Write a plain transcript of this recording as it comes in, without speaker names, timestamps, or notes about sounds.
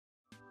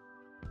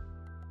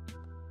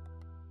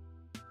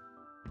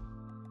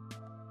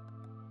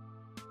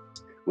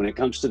When it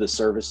comes to the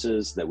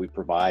services that we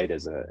provide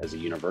as a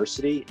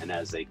university and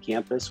as a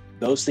campus,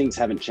 those things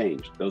haven't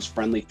changed. Those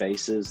friendly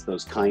faces,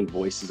 those kind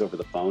voices over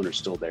the phone are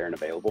still there and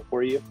available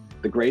for you.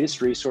 The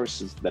greatest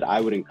resources that I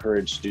would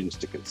encourage students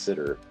to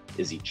consider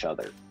is each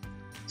other.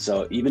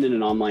 So even in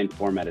an online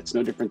format, it's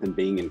no different than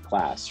being in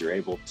class. You're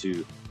able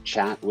to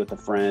chat with a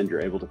friend,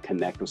 you're able to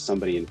connect with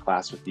somebody in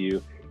class with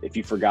you. If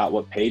you forgot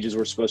what pages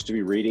we're supposed to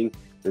be reading,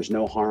 there's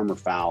no harm or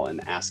foul in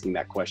asking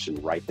that question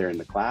right there in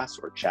the class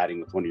or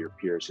chatting with one of your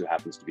peers who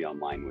happens to be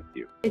online with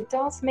you. It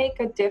does make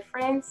a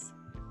difference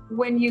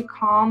when you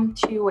come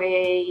to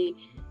a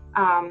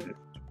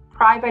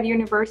private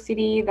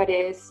university that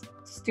is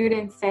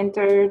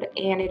student-centered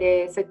and it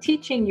is a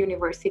teaching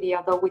university,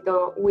 although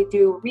we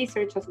do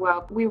research as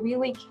well. We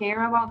really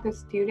care about the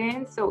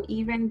students, so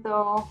even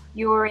though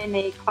you're in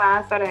a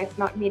class that is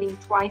not meeting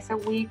twice a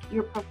week,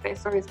 your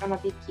professor is going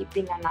to be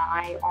keeping an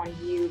eye on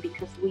you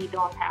because we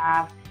don't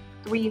have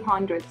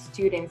 300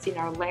 students in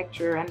our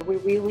lecture, and we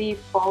really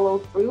follow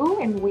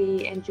through and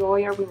we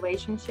enjoy our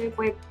relationship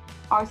with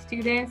our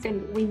students,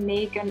 and we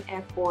make an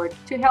effort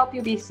to help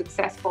you be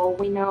successful.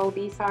 We know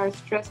these are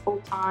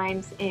stressful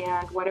times,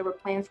 and whatever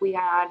plans we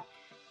had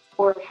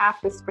for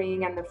half the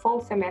spring and the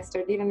fall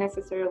semester didn't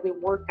necessarily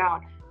work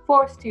out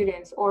for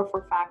students or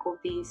for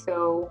faculty.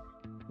 So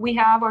we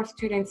have our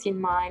students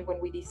in mind when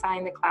we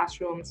design the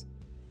classrooms,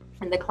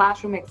 and the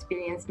classroom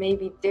experience may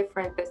be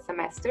different this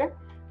semester,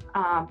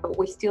 but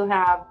we still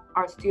have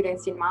our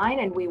students in mind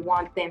and we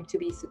want them to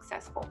be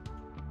successful.